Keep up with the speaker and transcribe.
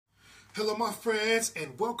Hello my friends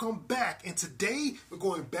and welcome back, and today we're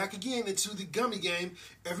going back again into the gummy game.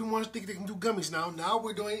 Everyone's thinking they can do gummies now. Now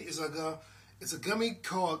we're doing is it's a gummy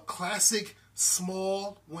called Classic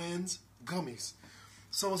Small Wins Gummies.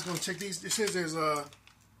 Someone's going to check these. It says there's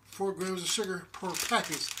 4 grams of sugar per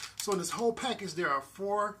package. So in this whole package there are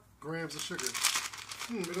 4 grams of sugar.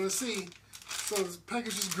 We're going to see. So this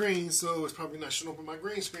package is green, so it's probably not showing up on my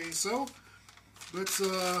green screen. So let's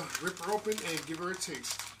rip her open and give her a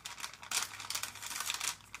taste.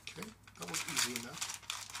 Okay, that was easy enough.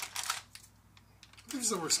 I think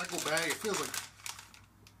this is a recycled bag. It feels like,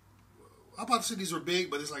 I'm about to say these were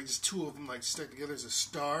big, but it's like just 2 of them like stuck together as a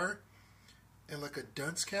star and like a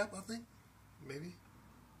dunce cap, I think, maybe.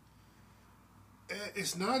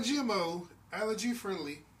 It's non-GMO,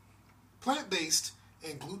 allergy-friendly, plant-based,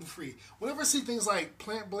 and gluten-free. Whenever I see things like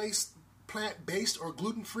plant-based or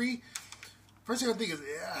gluten-free, first thing I think is,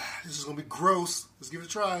 yeah, this is gonna be gross. Let's give it a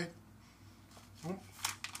try.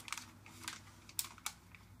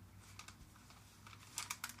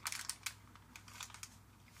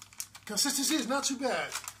 Consistency is not too bad.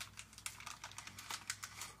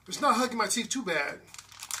 It's not hugging my teeth too bad.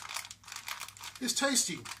 It's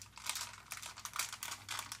tasty.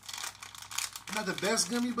 Not the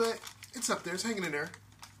best gummy, but it's up there. It's hanging in there.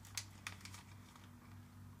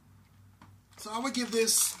 So I would give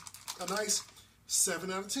this a nice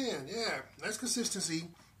 7 out of 10. Yeah, nice consistency.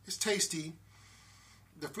 It's tasty.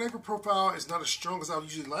 The flavor profile is not as strong as I would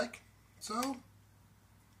usually like. So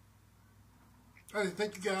I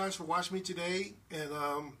thank you guys for watching me today, and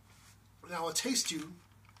I will taste you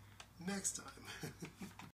next time.